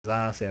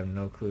I honestly have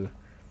no clue.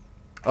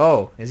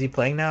 Oh, is he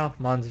playing now?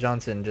 Mons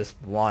Johnson just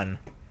won.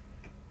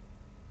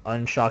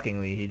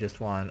 Unshockingly, he just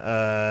won.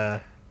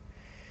 Where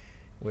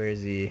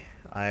is he?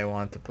 I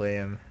want to play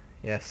him.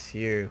 Yes,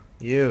 you.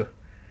 You.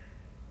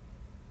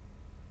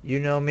 You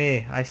know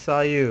me. I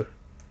saw you.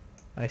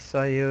 I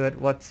saw you at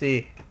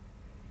WotC.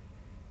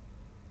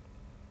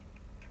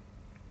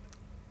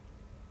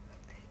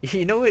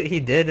 You know what he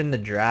did in the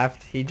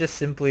draft? He just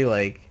simply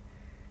like...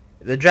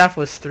 The draft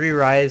was 3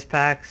 Rise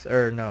packs,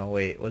 or no,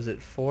 wait, was it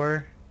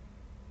 4?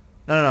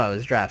 No, it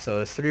was draft, so it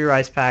was 3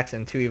 Rise packs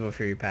and 2 Evil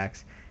Fury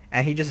packs.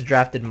 And he just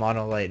drafted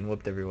Mono Light and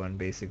whooped everyone,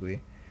 basically.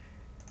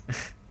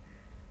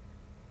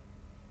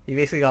 He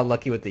basically got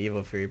lucky with the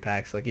Evil Fury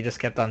packs. Like, he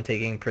just kept on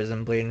taking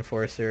Prism Blade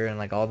Enforcer and,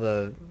 like, all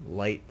the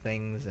light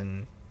things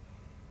and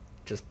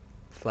just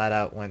flat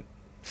out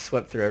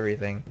swept through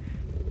everything.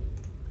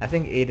 I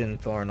think Aiden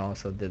Thorn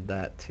also did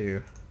that,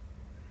 too.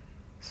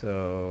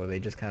 So, they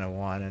just kind of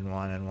won and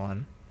won and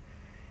won.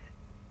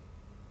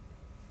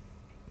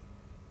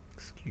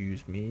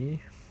 Excuse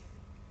me.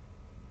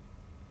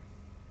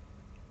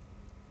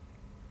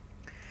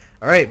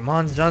 Alright,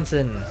 Mons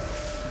Johnson,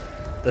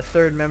 the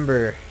 3rd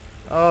member.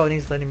 Oh, and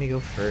he's letting me go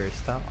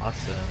first. How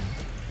awesome.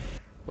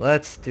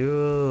 Let's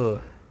see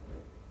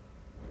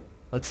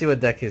what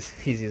deck he's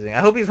using.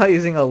 I hope he's not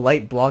using a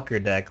light blocker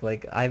deck.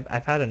 Like, I've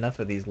had enough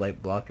of these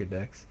light blocker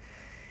decks.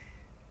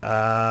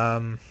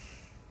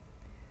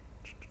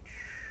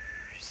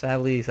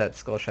 Sadly, that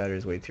Skull Shatter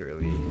is way too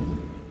early.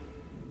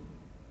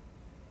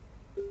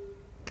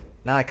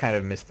 Now I kind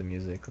of missed the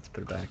music. Let's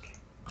put it back.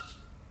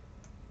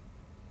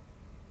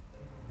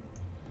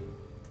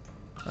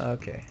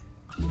 Okay.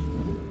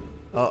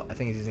 Oh, I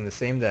think he's using the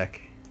same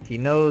deck. He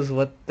knows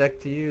what deck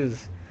to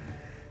use.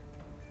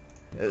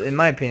 In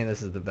my opinion,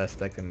 this is the best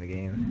deck in the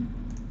game.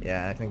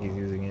 Yeah, I think he's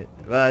using it.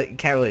 Well, you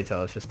can't really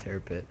tell. It's just Terror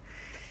Pit.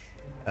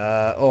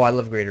 Oh, I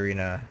love Great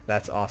Arena.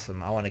 That's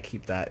awesome. I want to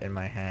keep that in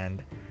my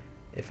hand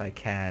if I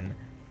can.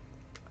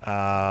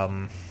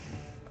 I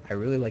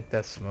really like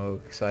Death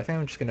Smoke, so I think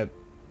I'm just gonna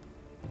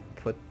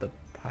put the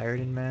Pirate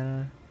in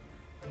mana.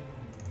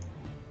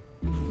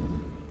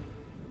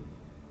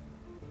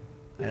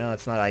 I know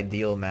it's not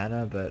ideal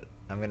mana, but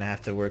I'm gonna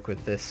have to work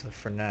with this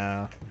for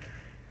now.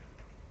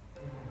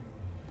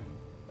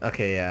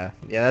 Okay, yeah.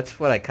 Yeah, that's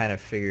what I kind of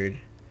figured.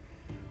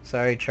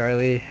 Sorry,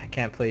 Charlie. I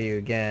can't play you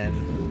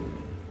again.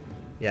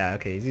 Yeah,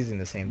 okay, he's using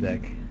the same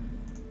deck.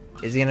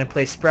 Is he gonna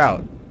play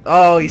Sprout?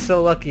 Oh, he's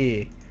so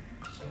lucky!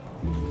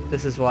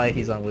 This is why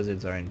he's on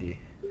Wizards R&D.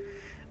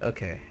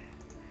 Okay.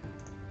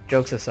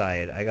 Jokes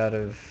aside, I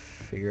gotta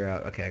figure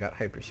out... Okay, I got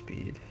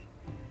Hyperspeed.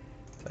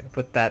 So I can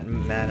put that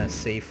mana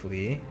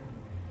safely.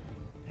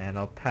 And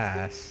I'll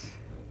pass.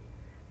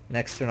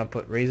 Next turn I'll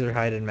put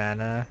Razorhide in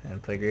mana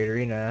and play Great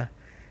Arena.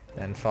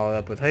 Then follow it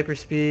up with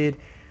Hyperspeed.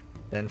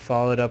 Then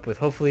follow it up with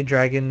hopefully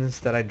Dragons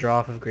that I draw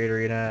off of Great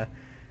Arena.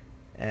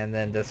 And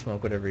then Death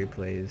Smoke whatever he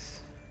plays.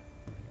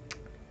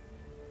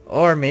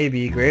 Or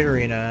maybe Great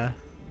Arena,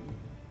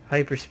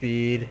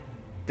 Hyperspeed,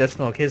 Death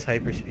Smoke his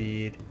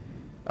Hyperspeed.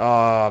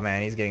 Oh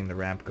man, he's getting the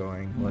ramp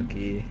going.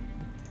 Lucky.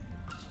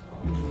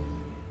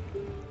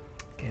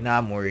 Okay, now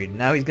I'm worried.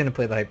 Now he's gonna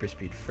play the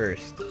Hyperspeed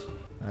first.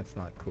 That's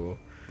not cool.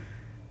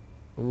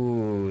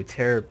 Ooh,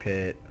 Terror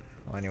Pit.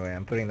 Well, anyway,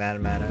 I'm putting that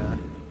in mana.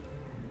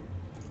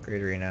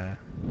 Great Arena.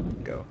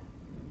 Go.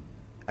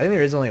 I think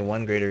there is only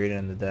one Great Arena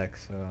in the deck,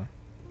 so...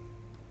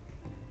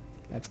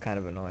 That's kind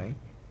of annoying.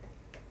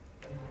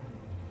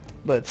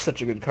 But it's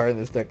such a good card in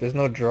this deck. There's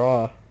no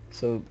draw,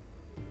 so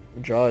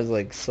draw is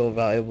like so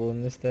valuable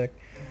in this deck.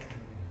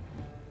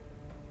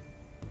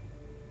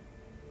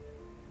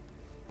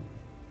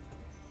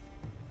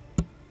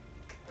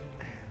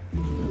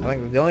 I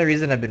think the only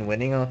reason I've been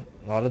winning a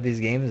lot of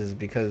these games is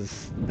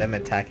because them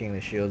attacking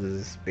the shields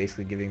is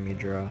basically giving me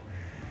draw.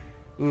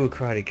 Ooh,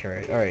 Karate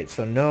Carrot. Alright,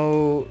 so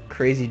no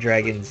crazy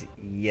dragons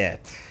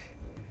yet.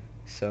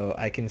 So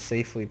I can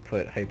safely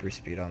put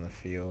Hyperspeed on the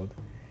field.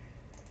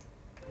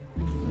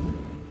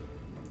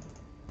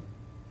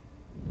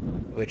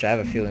 Which I have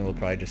a feeling will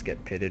probably just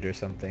get pitted or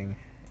something.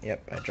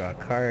 Yep, I draw a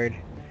card.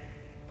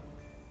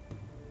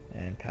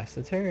 And pass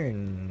the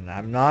turn.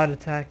 I'm not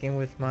attacking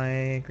with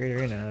my Great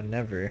Arena,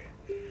 never.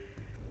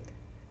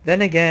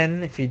 Then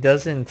again, if he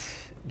doesn't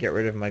get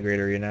rid of my Great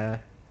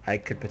Arena, I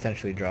could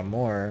potentially draw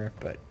more,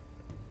 but,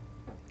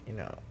 you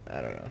know,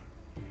 I don't know.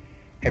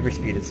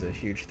 Hyperspeed is a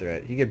huge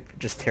threat. He could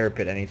just Terror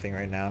Pit anything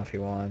right now if he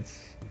wants.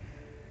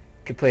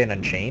 Could play an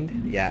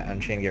Unchained. Yeah,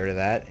 Unchained, get rid of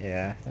that.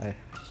 Yeah, I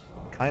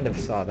kind of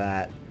saw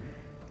that.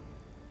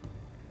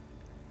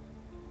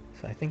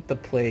 So I think the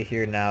play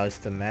here now is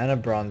to mana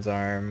Bronze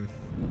Arm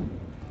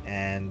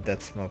and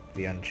Death Smoke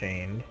the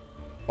Unchained.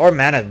 Or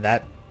mana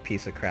that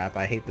piece of crap.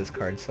 I hate this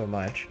card so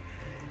much.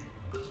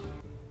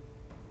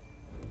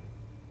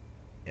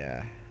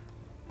 Yeah.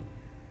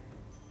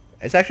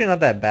 It's actually not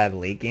that bad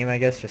late game, I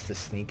guess, just to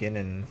sneak in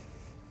and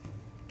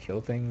kill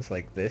things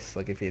like this.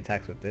 Like if he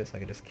attacks with this, I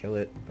could just kill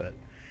it, but...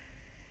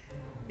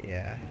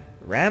 Yeah.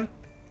 Ramp?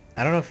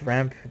 I don't know if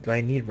ramp... Do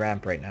I need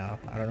ramp right now?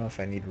 I don't know if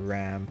I need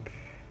ramp.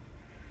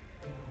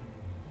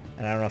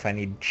 And I don't know if I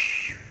need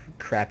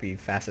crappy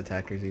fast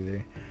attackers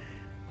either.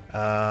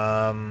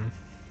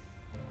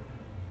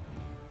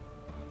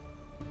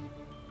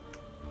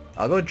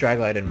 I'll go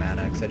Draglight and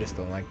Mana because I just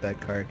don't like that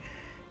card.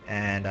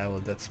 And I will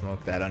Death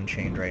Smoke that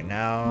Unchained right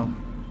now.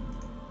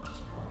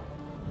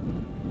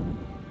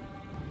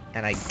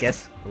 And I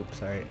guess... Oops,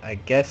 sorry. I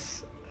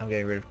guess I'm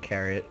getting rid of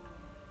Carrot.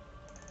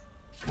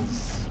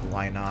 Because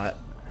why not?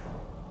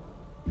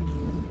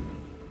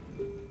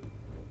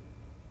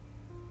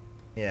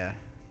 Yeah.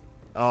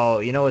 Oh,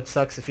 you know what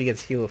sucks? If he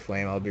gets Heal of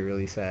Flame, I'll be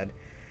really sad.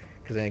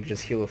 Because I can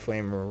just Heal of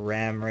Flame or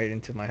ram right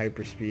into my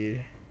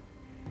Hyperspeed.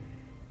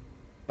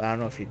 But I don't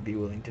know if he'd be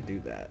willing to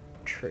do that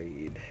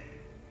trade.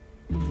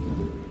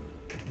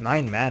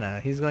 9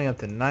 mana? He's going up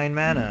to 9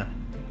 mana.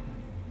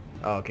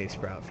 Oh, okay,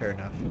 Sprout. Fair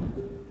enough.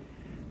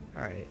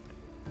 Alright.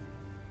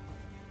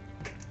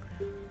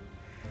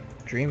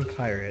 Dream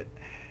Pirate.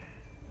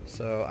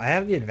 So, I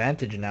have the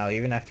advantage now,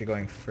 even after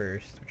going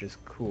first, which is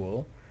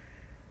cool.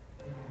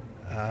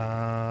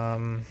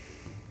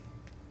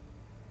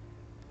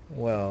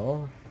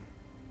 Well...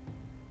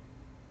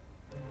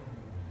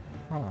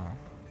 Huh.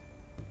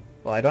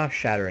 Well, I don't have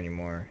Shatter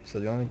anymore, so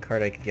the only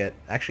card I could get...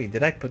 Actually,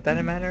 did I put that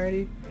in mana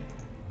already?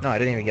 No, I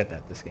didn't even get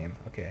that this game.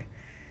 Okay.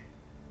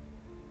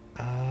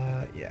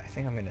 Yeah, I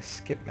think I'm gonna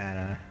skip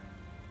mana.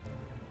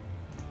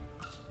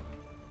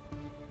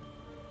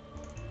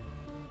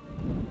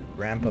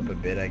 Ramp up a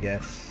bit, I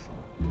guess.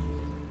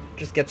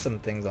 Just get some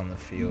things on the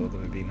field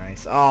would be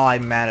nice. Oh, I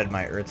maned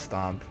my Earth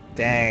Stomp.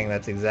 Dang,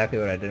 that's exactly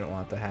what I didn't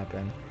want to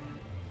happen.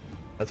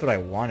 That's what I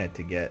wanted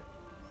to get.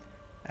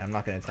 I'm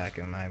not gonna attack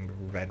him.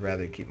 I'd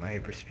rather keep my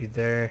Hyperspeed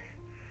there.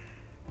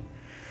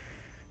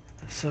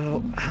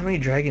 So, how many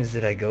dragons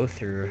did I go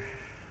through?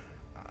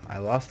 I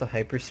lost a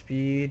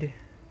Hyperspeed.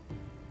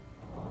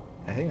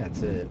 I think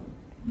that's it.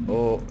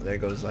 Oh, there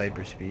goes the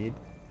Hyperspeed.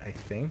 I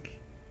think.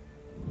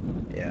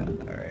 Yeah,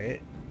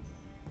 alright.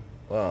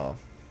 Well,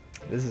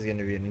 this is going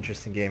to be an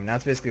interesting game. Now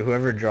it's basically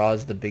whoever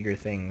draws the bigger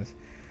things.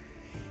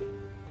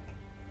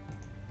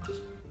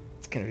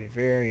 It's going to be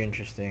very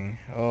interesting.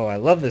 Oh, I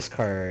love this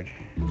card.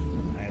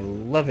 I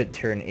love it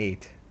turn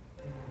 8.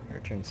 Or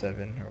turn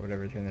 7, or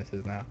whatever turn this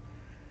is now.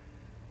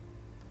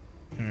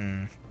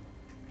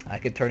 I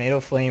could Tornado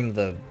Flame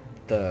the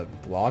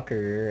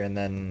blocker and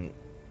then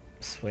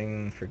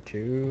swing for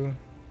 2.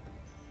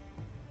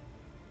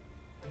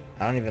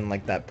 I don't even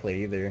like that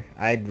play either.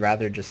 I'd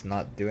rather just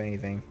not do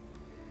anything.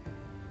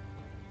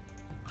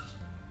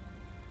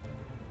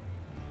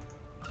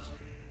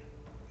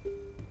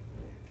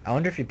 I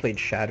wonder if he played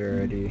Shatter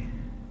already.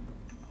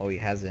 Oh, he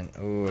hasn't.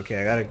 Oh,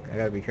 okay. I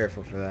gotta be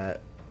careful for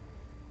that.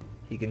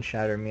 He can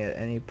shatter me at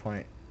any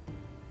point.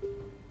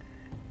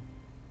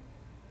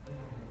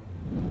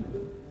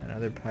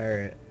 Another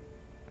pirate.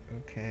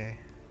 Okay.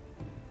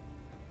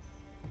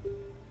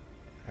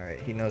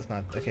 Alright, he knows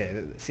not...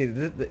 Okay, see,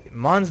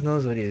 Mons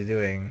knows what he's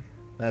doing.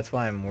 That's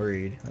why I'm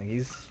worried. Like,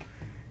 he's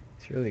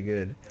really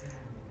good.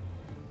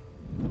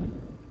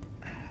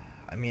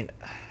 I mean,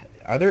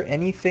 is there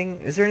anything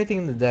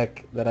in the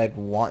deck that I'd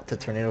want to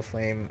Tornado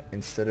Flame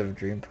instead of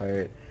Dream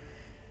Pirate?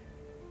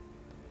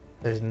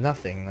 There's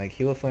nothing. Like,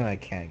 Heal of Flame I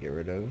can't get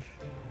rid of.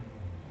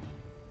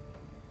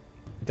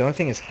 The only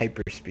thing is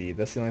Hyperspeed.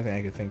 That's the only thing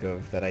I could think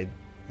of that I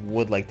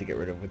would like to get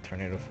rid of with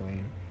Tornado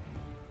Flame.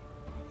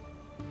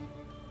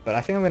 But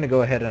I think I'm going to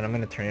go ahead and I'm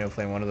going to Tornado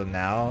Flame one of them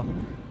now.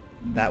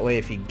 That way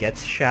if he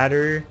gets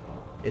Shatter,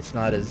 it's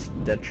not as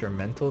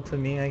detrimental to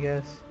me, I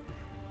guess.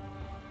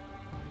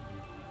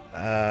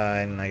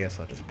 And I guess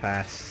I'll just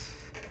pass.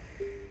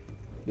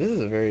 This is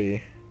a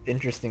very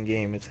interesting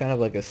game. It's kind of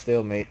like a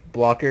stalemate.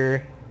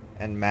 Blocker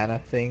and mana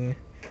thing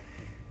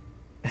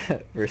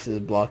versus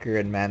blocker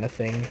and mana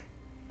thing.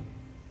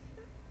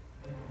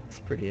 It's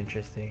pretty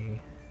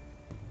interesting.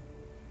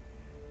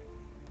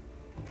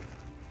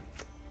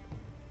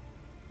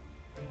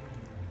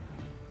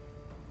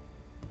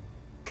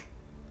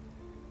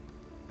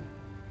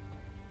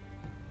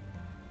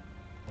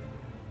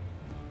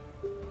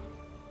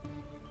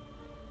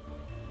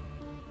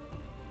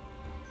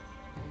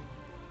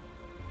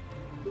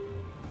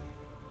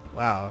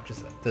 Wow,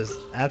 just does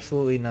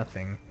absolutely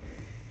nothing.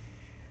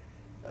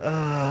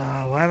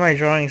 Why am I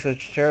drawing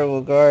such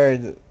terrible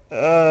cards?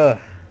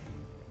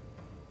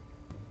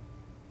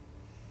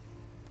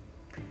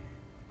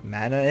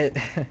 Mana it?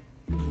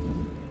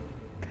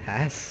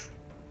 Pass?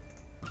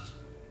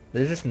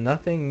 There's just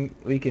nothing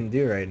we can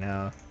do right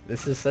now.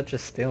 This is such a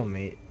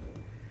stalemate.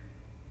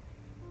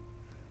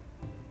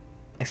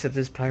 Except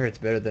this pirate's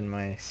better than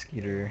my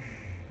Skeeter.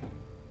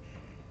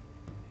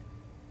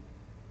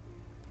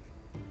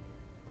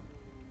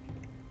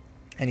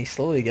 And he's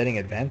slowly getting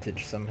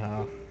advantage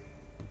somehow.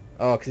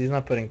 Oh, because he's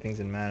not putting things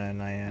in mana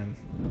and I am.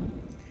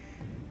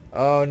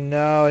 Oh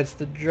no, it's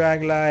the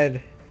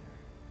Draglide.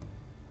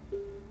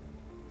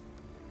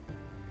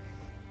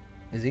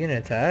 Is he gonna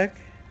attack?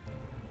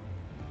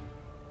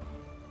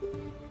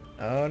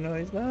 Oh no,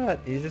 he's not.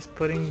 He's just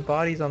putting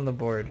bodies on the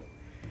board.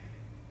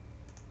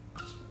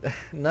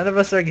 None of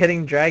us are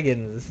getting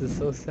dragons. This is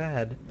so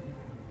sad.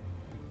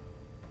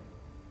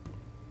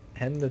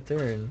 End the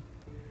turn.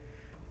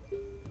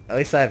 At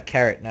least I have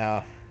Carrot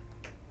now.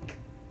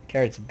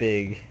 Carrot's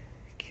big.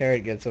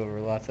 Carrot gets over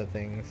lots of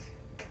things.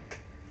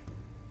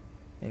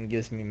 And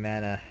gives me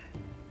mana.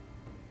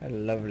 I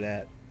love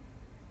that.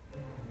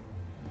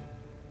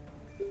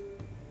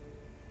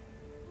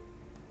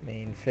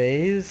 Main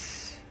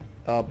phase.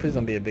 Oh, please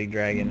don't be a big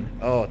dragon.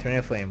 Oh,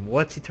 Tornado Flame.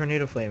 What's he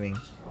Tornado Flaming?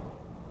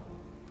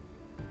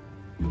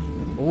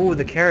 Oh,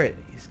 the carrot.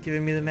 He's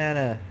giving me the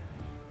mana.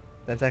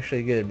 That's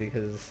actually good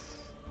because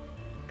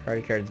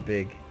card's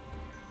big.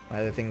 My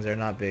other things are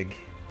not big.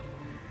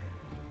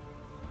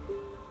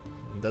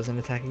 Doesn't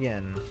attack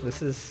again.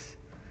 This is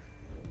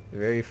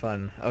very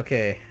fun.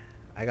 Okay,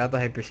 I got the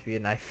hyperspeed,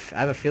 and I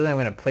have a feeling I'm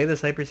gonna play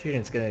this hyperspeed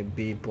and it's gonna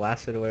be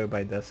blasted away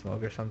by Death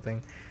Smoke or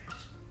something.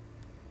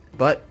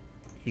 But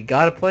you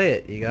gotta play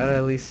it. You gotta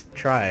at least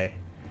try.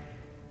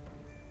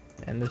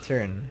 End the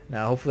turn.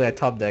 Now hopefully I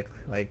top deck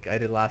like I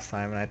did last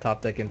time, and I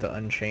top deck into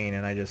Unchain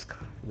and I just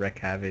wreak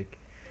havoc.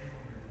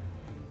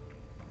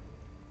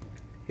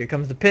 Here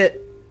comes the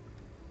pit,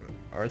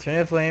 or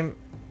Tornado Flame,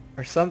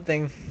 or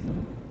something.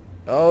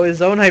 Oh,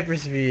 his own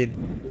hyperspeed,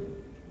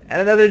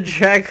 and another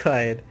Drag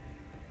Glide.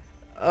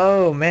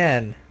 Oh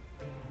man,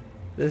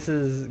 this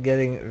is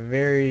getting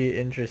very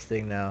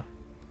interesting now.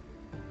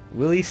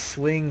 Will he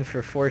swing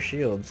for 4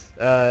 shields?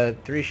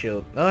 3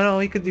 shield. No,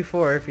 he could do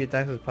 4 if he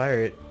attacks with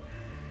Pirate.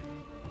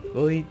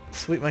 Will he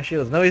sweep my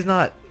shields? No, he's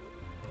not.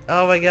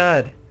 Oh my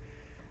god.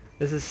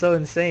 This is so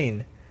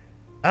insane.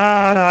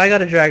 Ah, no, I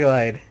got a Drag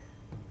Glide.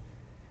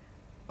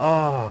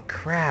 Oh,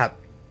 crap.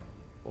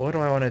 What do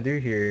I want to do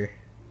here?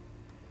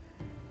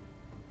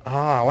 Oh,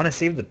 I want to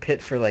save the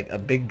pit for, like, a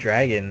big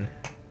dragon.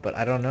 But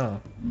I don't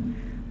know.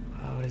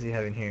 Oh, what is he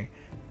having here?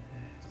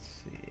 Let's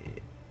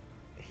see.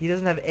 He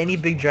doesn't have any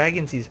big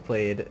dragons he's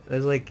played.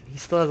 There's, like, he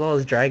still has all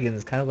his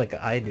dragons, kind of like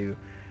I do.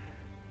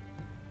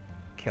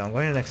 Okay, I'm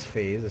going to the next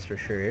phase, that's for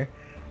sure.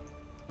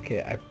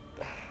 Okay,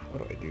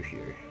 what do I do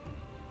here?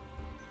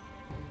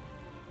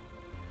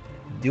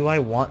 Do I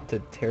want to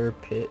Terror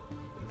Pit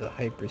the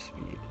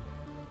hyperspeed?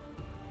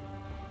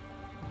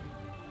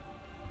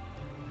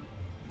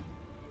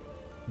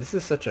 This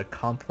is such a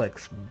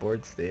complex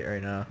board state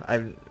right now.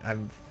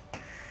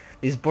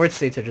 These board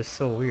states are just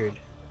so weird.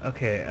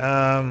 Okay,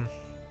 I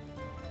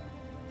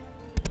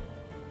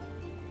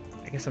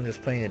guess I'm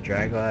just playing a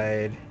Drag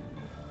Glide.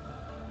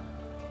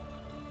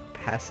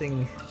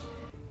 Passing.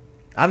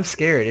 I'm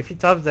scared. If he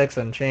top decks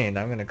Unchained,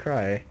 I'm gonna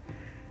cry.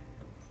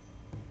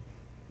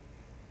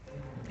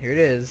 Here it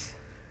is.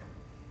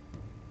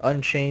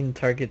 Unchained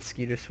target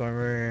Skeeter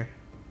Swarmer.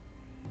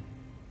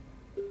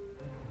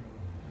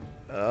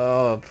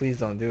 Oh, please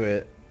don't do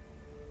it.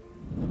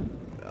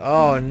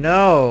 Oh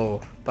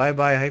no! Bye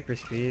bye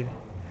hyperspeed.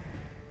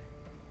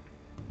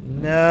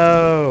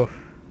 No!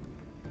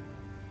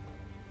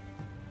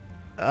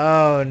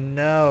 Oh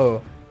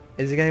no!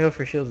 Is he gonna go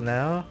for shields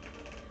now?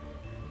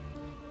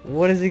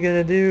 What is he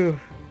gonna do?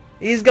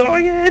 He's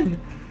going in!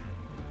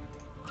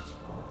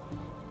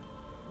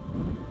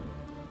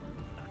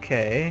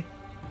 Okay.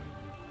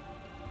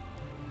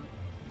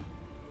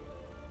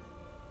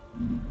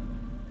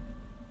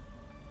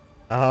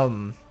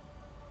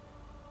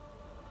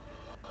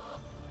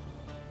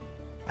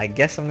 I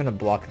guess I'm gonna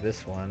block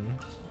this one.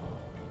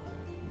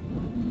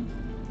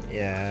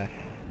 Yeah,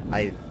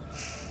 I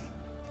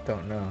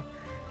don't know.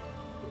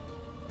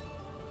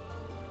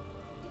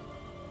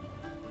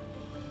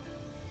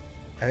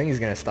 I think he's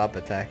gonna stop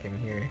attacking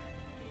here.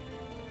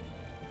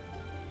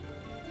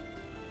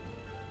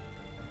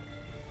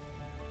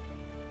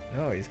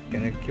 No, he's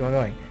gonna keep on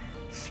going.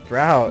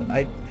 Sprout,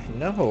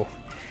 no.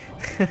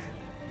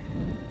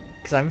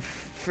 Because I'm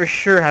for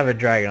sure have a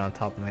dragon on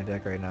top of my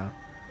deck right now.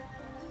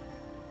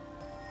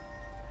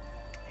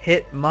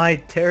 Hit my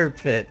Terror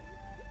Pit.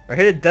 Or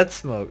hit a Death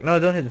Smoke. No,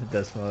 don't hit the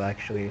Death Smoke,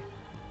 actually.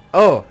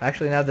 Oh,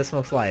 actually now Death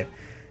Smoke's live.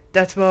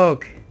 Death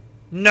Smoke!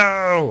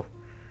 No!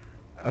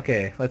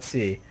 Okay, let's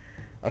see.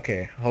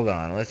 Okay, hold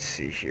on, let's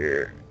see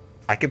here.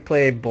 I could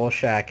play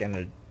Bullshack and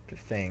a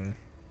thing.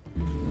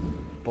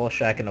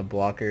 Bullshack and a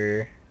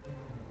blocker.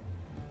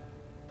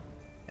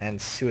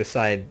 And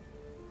Suicide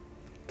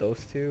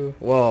those two?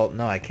 Well,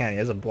 no, I can't. He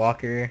has a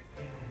blocker.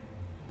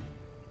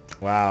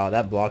 Wow,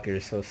 that blocker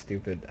is so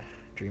stupid.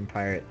 Dream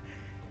Pirate.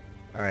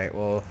 Alright,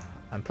 well,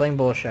 I'm playing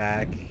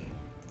Bullshack.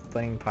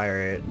 Playing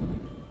Pirate.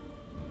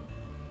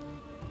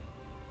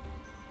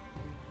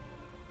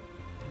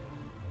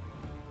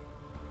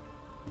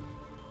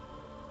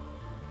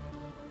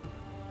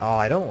 Oh,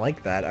 I don't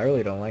like that. I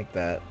really don't like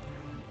that.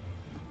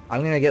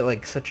 I'm gonna get,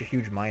 like, such a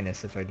huge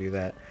minus if I do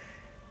that.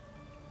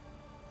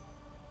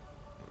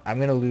 I'm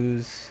gonna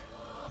lose...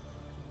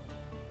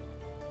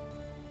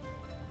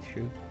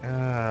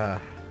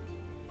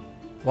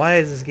 Why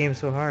is this game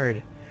so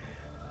hard?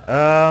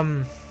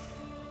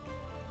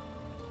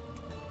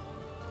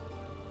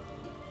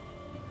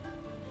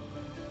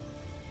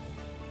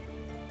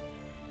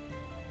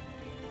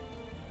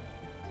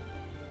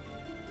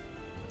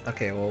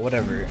 Okay, well,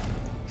 whatever.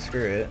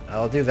 Screw it.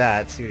 I'll do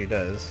that, see what he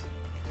does.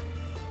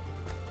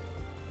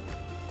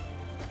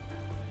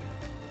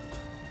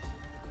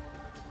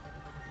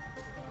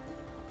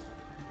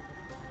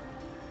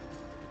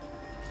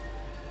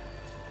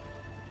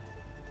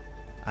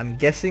 I'm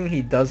guessing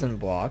he doesn't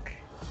block.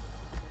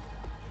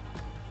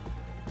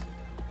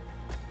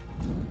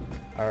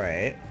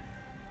 Alright.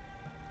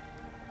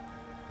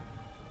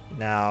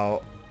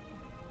 Now,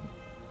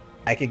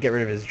 I could get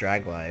rid of his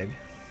drag glide.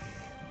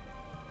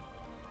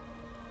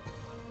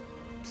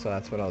 So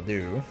that's what I'll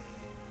do.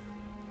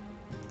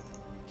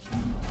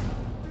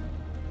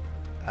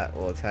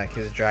 We'll attack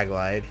his drag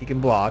glide. He can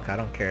block, I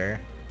don't care.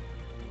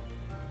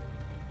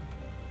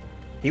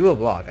 He will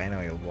block, I know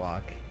he'll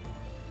block.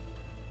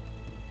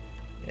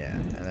 Yeah,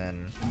 and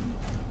then...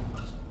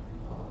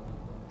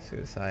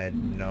 Suicide,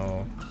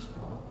 no.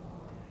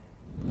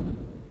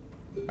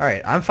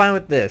 Alright, I'm fine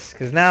with this,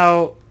 because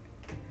now...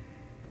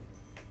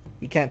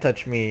 He can't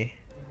touch me.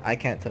 I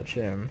can't touch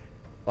him.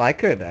 Well, I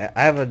could. I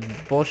have a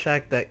bull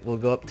shack that will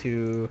go up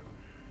to...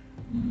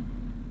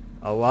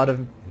 a lot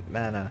of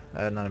mana.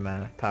 Not a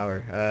mana.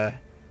 Power.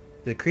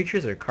 The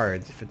creatures are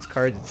cards. If it's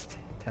cards, it's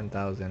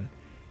 10,000.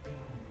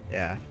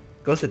 Yeah.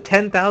 Goes to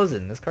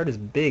 10,000. This card is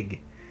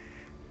big.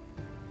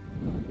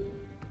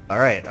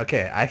 Alright,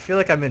 okay. I feel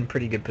like I'm in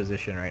pretty good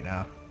position right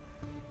now.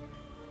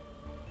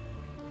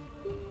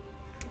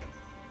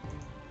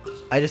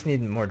 I just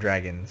need more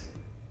dragons.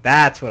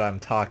 That's what I'm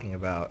talking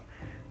about.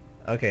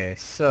 Okay,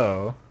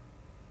 so...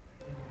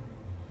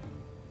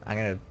 I'm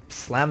gonna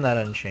slam that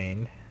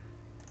Unchained.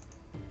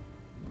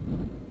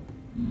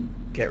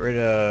 Get rid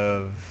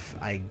of,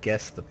 I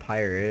guess, the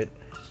pirate.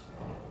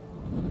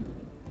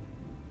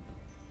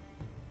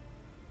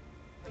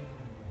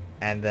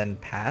 And then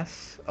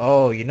pass.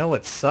 Oh, you know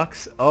what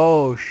sucks?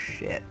 Oh,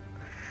 shit.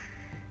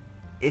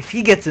 If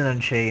he gets an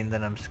Unchained,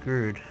 then I'm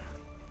screwed.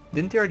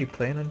 Didn't he already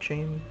play an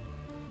Unchained?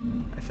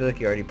 I feel like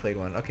he already played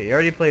one. Okay, he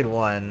already played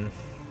one.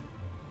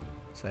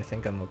 So I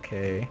think I'm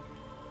okay.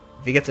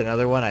 If he gets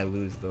another one, I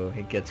lose, though.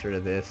 He gets rid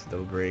of this,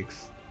 double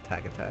breaks,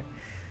 attack, attack.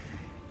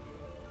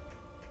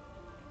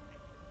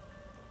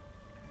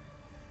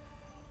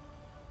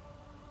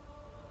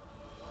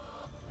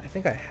 I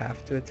think I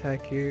have to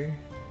attack here.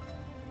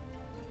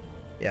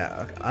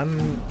 Yeah, okay,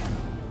 I'm...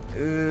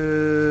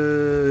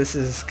 this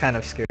is kind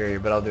of scary,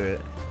 but I'll do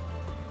it.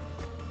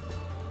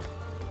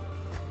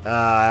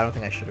 I don't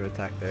think I should have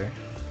attacked there.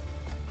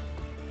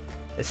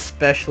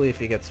 Especially if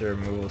he gets a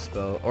removal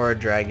spell, or a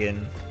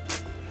dragon.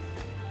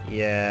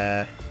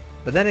 Yeah,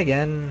 but then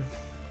again...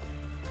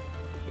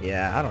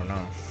 Yeah, I don't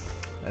know.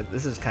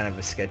 This is kind of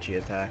a sketchy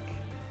attack.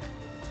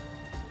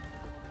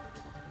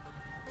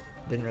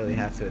 Didn't really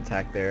have to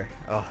attack there.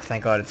 Oh,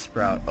 thank God it's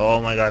Sprout. Oh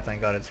my God,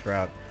 thank God it's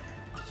Sprout.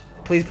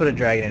 Please put a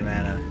dragon in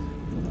mana.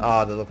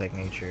 Oh, they look like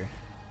nature.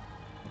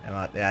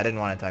 Yeah, I didn't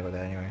want to attack with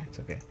that anyway. It's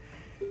okay.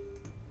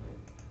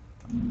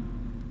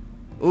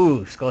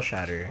 Ooh, Skull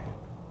Shatter.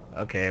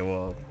 Okay,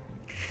 well...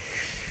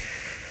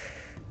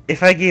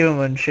 If I gave him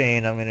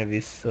Unchained, I'm gonna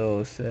be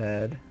so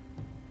sad.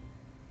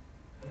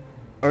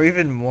 Or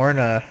even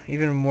Morna.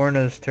 Even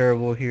Morna's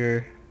terrible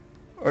here.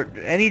 Or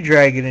any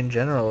dragon in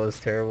general is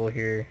terrible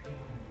here.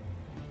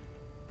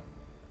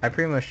 I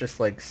pretty much just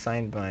like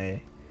signed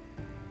my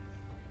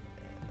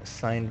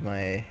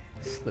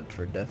slip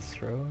for Death's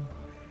Throw.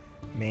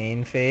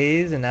 Main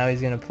phase, and now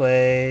he's gonna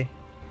play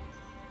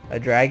a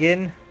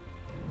dragon.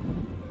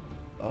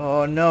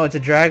 Oh no, it's a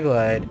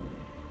Draglide.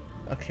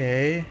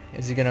 Okay,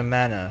 is he gonna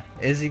mana?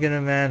 Is he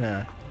gonna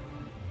mana?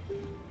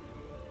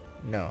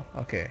 No,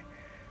 okay.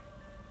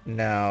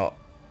 Now,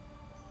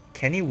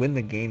 can he win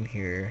the game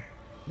here?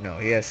 No,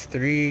 he has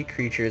 3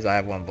 creatures, I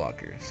have 1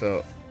 blocker.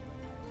 So,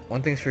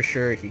 one thing's for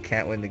sure, he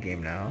can't win the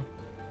game now.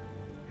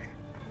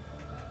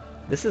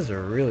 This is a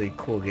really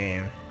cool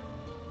game.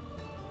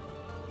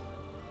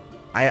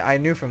 I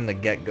knew from the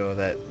get-go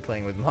that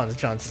playing with Mons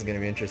is going to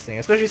be interesting,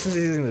 especially since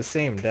he's using the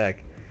same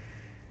deck.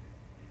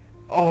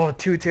 Oh,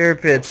 2 Terror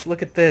Pits,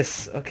 look at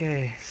this.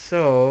 Okay,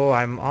 so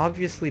I'm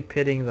obviously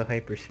pitting the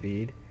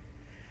Hyperspeed.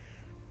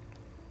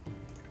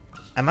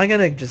 Am I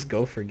gonna just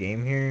go for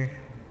game here?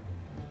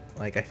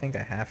 Like, I think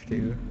I have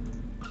to.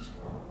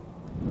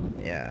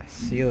 Yeah,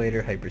 see you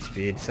later,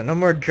 Hyperspeed. So no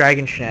more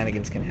dragon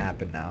shenanigans can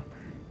happen now.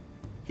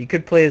 He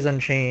could play as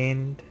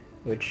Unchained,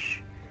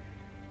 which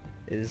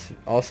is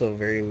also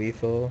very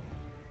lethal.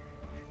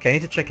 Okay, I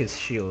need to check his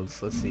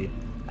shields. Let's see.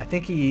 I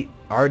think he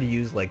already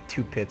used like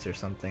 2 pits or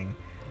something.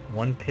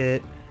 1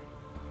 pit,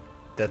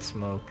 Death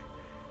Smoke.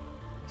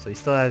 So he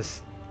still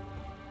has,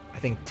 I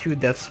think, 2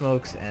 Death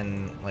Smokes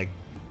and like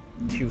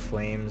 2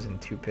 flames and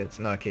 2 pits.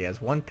 No, okay, he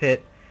has 1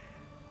 pit,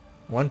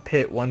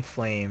 1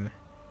 flame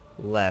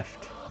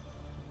left.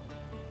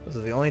 Those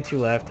are the only 2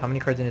 left. How many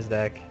cards in his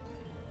deck?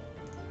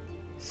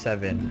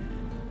 7.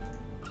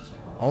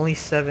 Only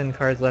 7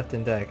 cards left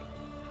in deck.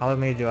 How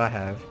many do I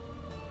have?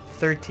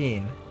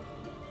 13.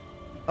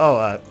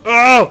 Oh,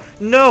 oh!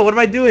 No! What am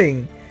I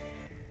doing?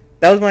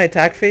 That was my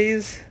attack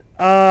phase?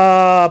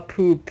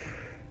 Poop.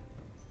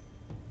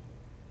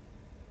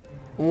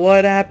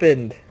 What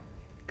happened?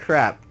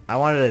 Crap. I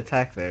wanted to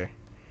attack there.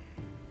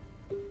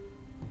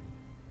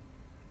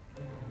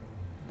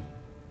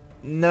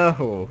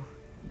 No.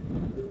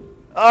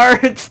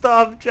 Art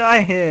Stop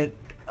Giant!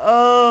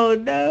 Oh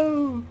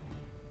no!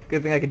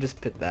 Good thing I could just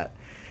pit that.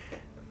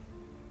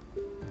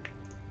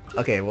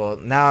 Okay, well,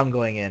 now I'm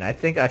going in. I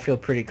think I feel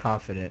pretty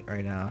confident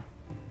right now.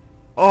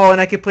 Oh, and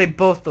I can play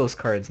both those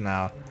cards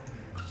now.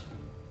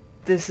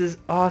 This is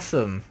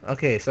awesome.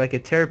 Okay, so I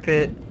could Terror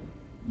Pit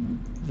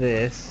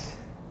this.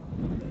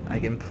 I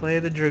can play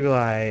the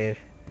Draglide.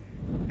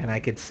 And I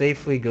could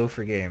safely go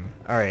for game.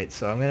 Alright,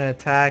 so I'm gonna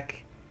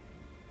attack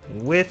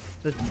with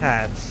the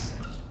Tats.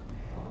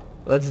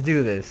 Let's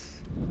do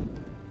this.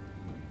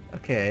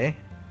 Okay.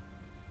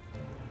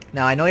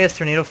 Now, I know he has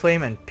Tornado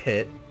Flame and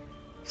Pit.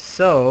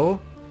 So,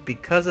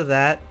 because of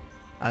that,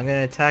 I'm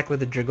gonna attack with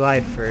the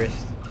Draglide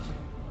first.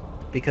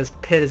 Because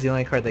Pit is the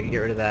only card that can get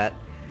rid of that.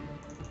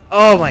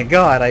 Oh my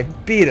god, I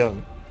beat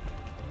him!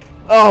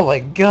 Oh my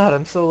god,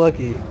 I'm so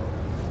lucky.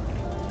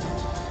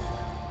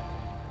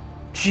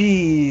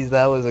 Jeez,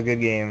 that was a good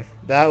game.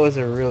 That was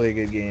a really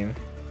good game.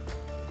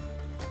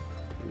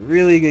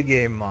 Really good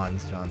game,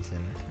 Mons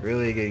Johnson.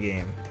 Really good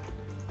game.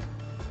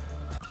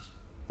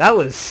 That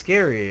was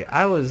scary.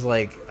 I was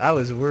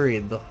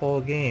worried the whole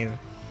game.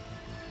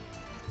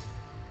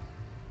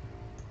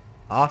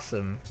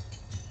 Awesome.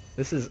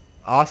 This is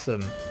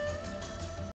awesome.